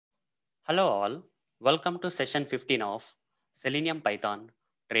Hello all, welcome to session 15 of Selenium Python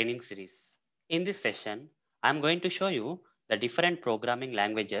Training Series. In this session, I am going to show you the different programming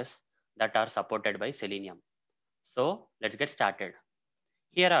languages that are supported by Selenium. So let's get started.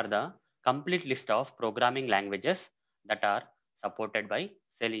 Here are the complete list of programming languages that are supported by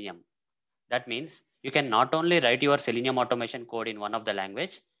Selenium. That means you can not only write your Selenium automation code in one of the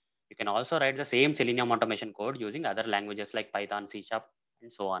language, you can also write the same Selenium automation code using other languages like Python, C Sharp,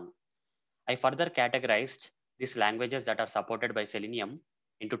 and so on. I further categorized these languages that are supported by Selenium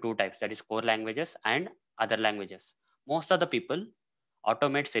into two types, that is core languages and other languages. Most of the people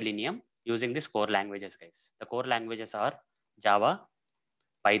automate Selenium using these core languages, guys. The core languages are Java,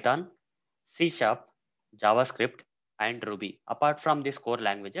 Python, C Sharp, JavaScript, and Ruby. Apart from these core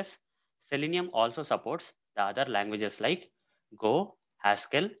languages, Selenium also supports the other languages like Go,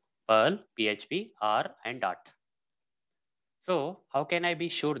 Haskell, Perl, PHP, R, and Dart. So how can I be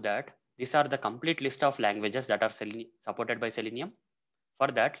sure that these are the complete list of languages that are supported by Selenium? For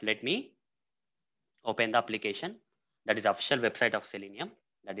that, let me open the application, that is official website of Selenium,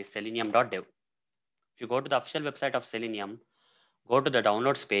 that is selenium.dev. If you go to the official website of Selenium, go to the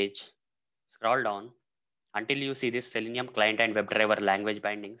downloads page, scroll down until you see this Selenium client and WebDriver language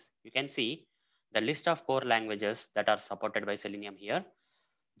bindings. You can see the list of core languages that are supported by Selenium here: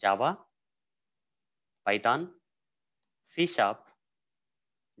 Java, Python, C Sharp,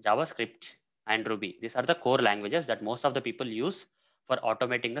 JavaScript, and Ruby. These are the core languages that most of the people use for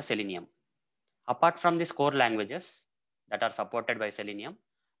automating the Selenium. Apart from these core languages that are supported by Selenium,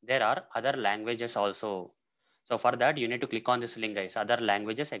 there are other languages also. So for that, you need to click on this link, guys. Other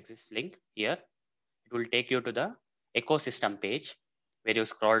languages exist link here. It will take you to the ecosystem page where you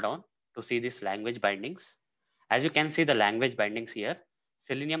scroll down to see these language bindings. As you can see the language bindings here,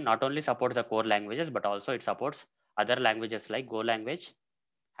 Selenium not only supports the core languages, but also it supports other languages like Go language,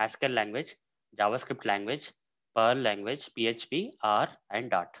 Haskell language, JavaScript language, Perl language, PHP, R,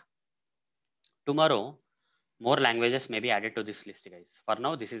 and Dart. Tomorrow, more languages may be added to this list, guys. For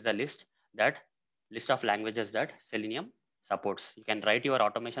now, this is the list of languages that Selenium supports. You can write your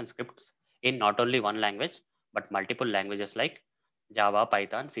automation scripts in not only one language, but multiple languages like Java,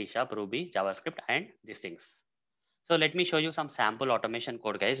 Python, C Sharp, Ruby, JavaScript, and these things. So let me show you some sample automation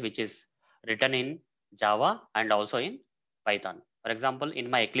code, guys, which is written in Java and also in Python. For example, in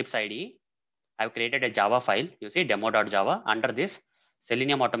my Eclipse IDE, I've created a Java file. You see demo.java. Under this,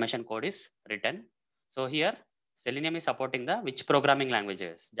 Selenium automation code is written. So here, Selenium is supporting the which programming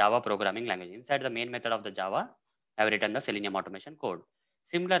languages? Java programming language. Inside the main method of the Java, I've written the Selenium automation code.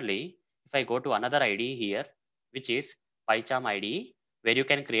 Similarly, if I go to another IDE here, which is PyCharm IDE, where you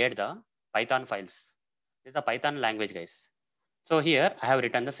can create the Python files. This is a Python language, guys. So here I have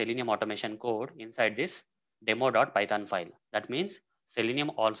written the Selenium automation code inside this demo.python file. That means Selenium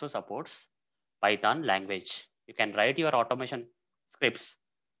also supports Python language. You can write your automation scripts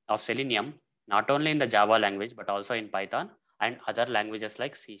of Selenium not only in the Java language but also in Python and other languages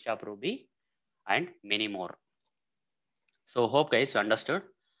like C Sharp, Ruby, and many more. So hope guys you understood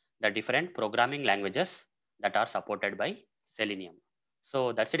the different programming languages that are supported by Selenium.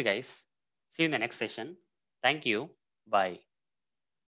 So that's it guys. See you in the next session. Thank you. Bye.